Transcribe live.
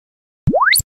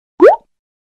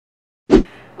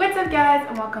up guys,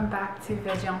 and welcome back to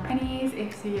veggieonpennies.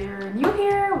 If you're new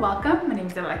here, welcome. My name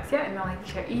is Alexia and I like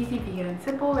to share easy, vegan and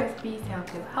simple recipes to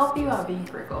help you healthy while being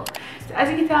frugal. So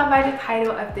as you can tell by the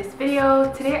title of this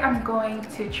video, today I'm going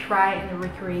to try and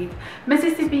recreate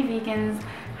Mississipi Vegan's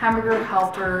Hamburger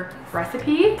Helper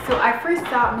recipe. So I first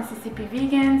saw Mississipi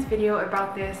Vegan's video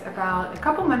about this about a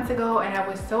couple months ago, and I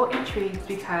was so intrigued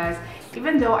because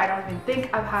even though I don't even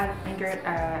think I've had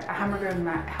a hamburger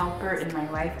helper in my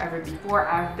life ever before,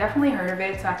 I've definitely heard of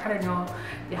it, so I kind of know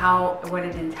what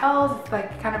it entails. It's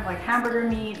like kind of like hamburger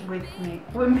meat with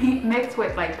meat mixed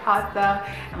with like pasta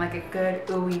and like a good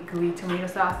ooey gooey tomato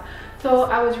sauce. So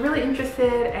I was really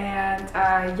interested, and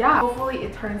yeah, hopefully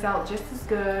it turns out just as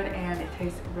good and it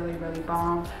tastes really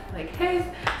bomb like his.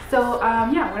 So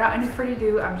yeah, without any further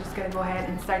ado, I'm just gonna go ahead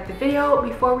and start the video.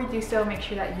 Before we do so, make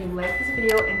sure that you like this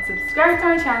video and subscribe to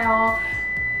my channel.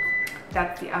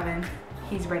 That's the oven,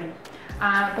 he's ready.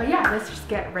 But yeah, let's just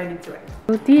get right into it.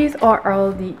 So these are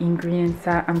all the ingredients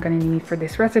that I'm gonna need for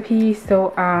this recipe.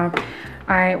 So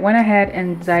I went ahead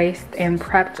and diced and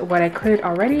prepped what I could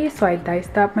already. So I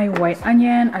diced up my white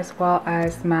onion as well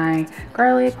as my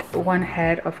garlic, 1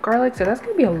 head of garlic. So that's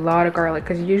gonna be a lot of garlic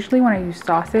because usually when I use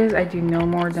sauces, I do no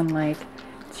more than like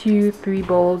 2-3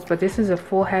 bowls, but this is a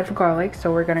full head of garlic,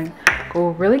 so we're gonna go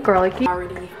really garlicky. I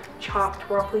already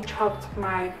roughly chopped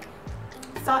my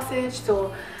sausage.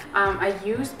 So I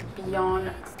used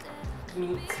Beyond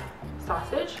Meat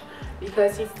sausage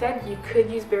because he said you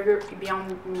could use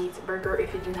Beyond Meat burger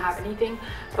if you didn't have anything,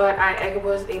 but I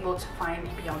was able to find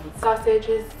Beyond Meat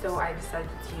sausages, so I decided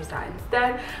to use that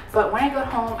instead. But when I got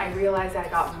home, I realized that I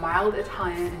got mild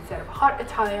Italian instead of hot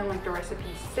Italian like the recipe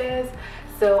says.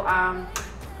 So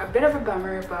a bit of a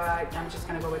bummer, but I'm just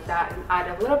gonna go with that and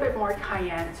add a little bit more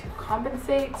cayenne to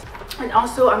compensate. And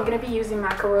also I'm gonna be using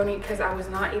macaroni because I was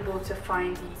not able to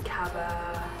find the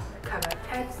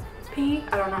cavatelli.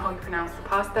 I don't know how you pronounce the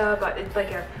pasta, but it's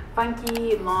like a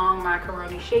funky long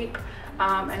macaroni shape,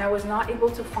 and I was not able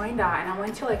to find that. And I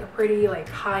went to like a pretty like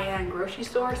high-end grocery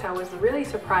store, so I was really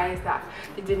surprised that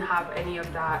they didn't have any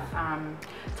of that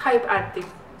type at the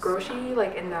grocery,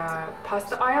 like in the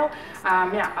pasta aisle.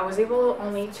 Yeah, I was able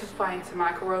only to find some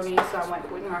macaroni, so I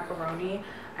went with macaroni,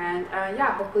 and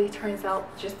yeah, hopefully it turns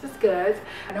out just as good.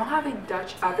 I don't have a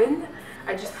Dutch oven,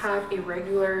 I just have a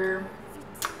regular,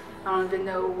 I don't even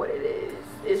know what it is.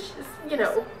 It's just, you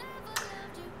know,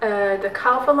 the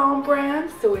Calvalon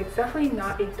brand, so it's definitely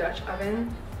not a Dutch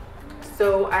oven.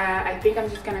 So I think I'm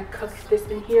just gonna cook this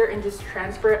in here and just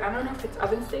transfer it. I don't know if it's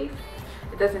oven safe.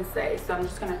 It doesn't say, so I'm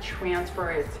just gonna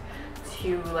transfer it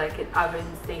to like an oven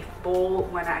safe bowl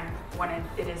when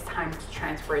it is time to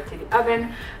transfer it to the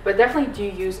oven. But definitely do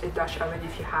use a Dutch oven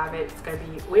if you have it. It's gonna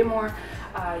be way more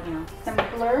you know,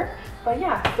 simpler. But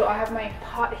yeah, so I have my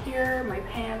pot here, my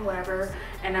pan, whatever,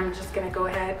 and I'm just gonna go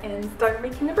ahead and start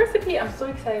making the recipe. I'm so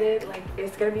excited, like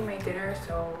it's gonna be my dinner,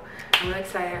 so I'm really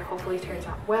excited. Hopefully it turns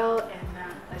out well, and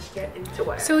let's get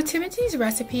into it. So Timothy's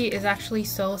recipe is actually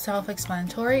so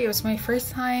self-explanatory. It was my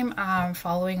first time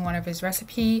following one of his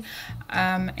recipe,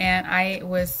 and I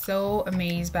was so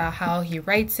amazed by how he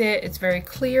writes it. It's very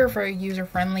clear, very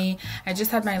user-friendly. I just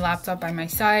had my laptop by my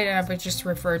side and I would just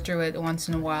refer through it once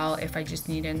in a while if I just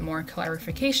needed more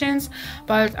clarifications.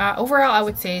 But overall, I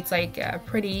would say it's like a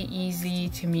pretty easy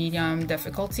to medium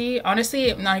difficulty.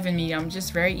 Honestly, not even medium,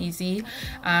 just very easy.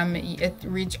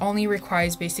 It only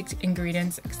requires basic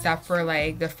ingredients except for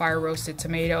like the fire roasted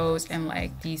tomatoes and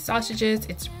like these sausages.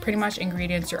 It's pretty much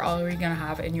ingredients you're already gonna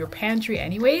have in your pantry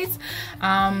anyways.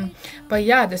 But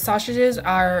yeah, the sausages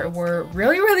were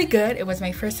really good. It was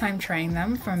my first time trying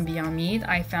them from Beyond Meat.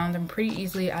 I found them pretty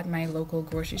easily at my local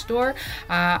grocery store.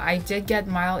 I did get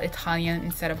mild Italian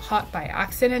instead of hot by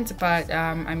accident, but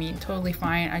I mean, totally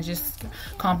fine. I just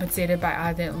compensated by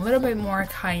adding a little bit more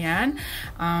cayenne.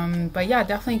 But yeah,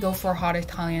 definitely go for hot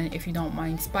Italian if you don't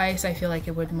mind spice. I feel like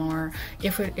it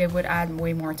would add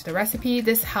way more to the recipe.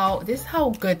 This how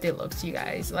good it looks, you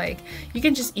guys. Like you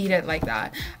can just eat it like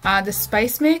that. The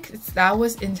spice mix, that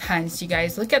was intense, you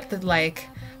guys. Look at the like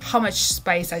how much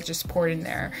spice I just poured in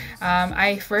there.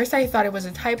 First I thought it was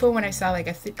a typo when I saw like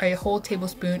a whole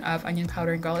tablespoon of onion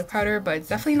powder and garlic powder, but it's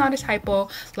definitely not a typo.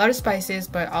 A lot of spices,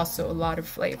 but also a lot of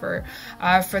flavor.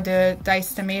 For the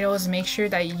diced tomatoes, make sure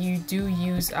that you do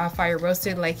use fire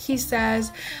roasted like he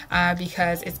says,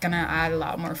 because it's gonna add a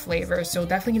lot more flavor. So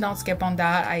definitely don't skip on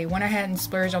that. I went ahead and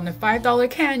splurged on the $5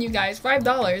 can, you guys,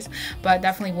 $5, but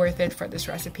definitely worth it for this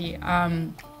recipe.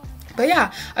 But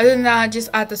yeah, other than that, just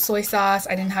add the soy sauce.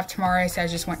 I didn't have tamari, so I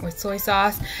just went with soy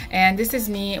sauce. And this is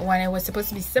me when it was supposed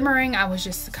to be simmering. I was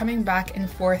just coming back and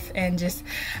forth and just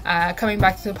coming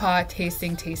back to the pot,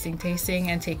 tasting,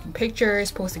 and taking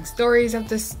pictures, posting stories of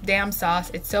this damn sauce.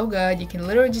 It's so good. You can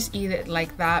literally just eat it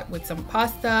like that with some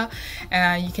pasta.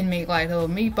 You can make like little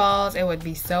meatballs. It would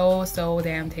be so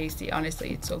damn tasty.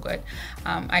 Honestly, it's so good.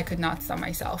 I could not stop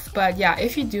myself. But yeah,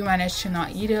 if you do manage to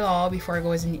not eat it all before it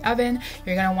goes in the oven,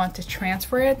 you're gonna want to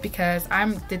transfer it, because I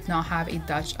did not have a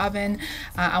Dutch oven.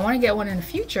 I want to get one in the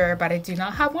future, but I do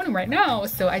not have one right now,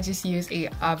 so I just use a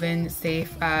oven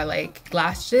safe like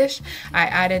glass dish. I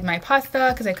added my pasta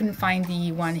because I couldn't find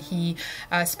the one he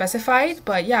specified,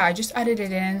 but yeah, I just added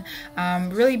it in.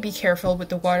 Really be careful with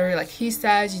the water, like he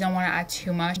says, you don't want to add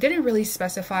too much. He didn't really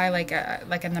specify like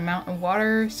an amount of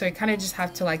water, so you kind of just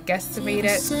have to like guesstimate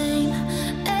it.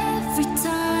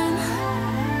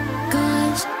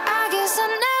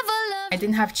 I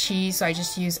didn't have cheese, so I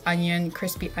just used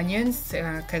crispy onions,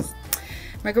 because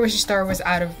my grocery store was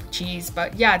out of cheese.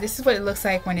 But yeah, this is what it looks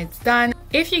like when it's done.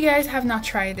 If you guys have not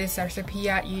tried this recipe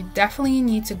yet, you definitely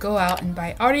need to go out and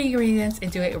buy all the ingredients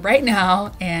and do it right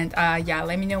now. And yeah,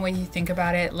 let me know what you think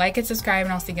about it. Like and subscribe,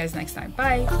 and I'll see you guys next time.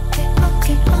 Bye.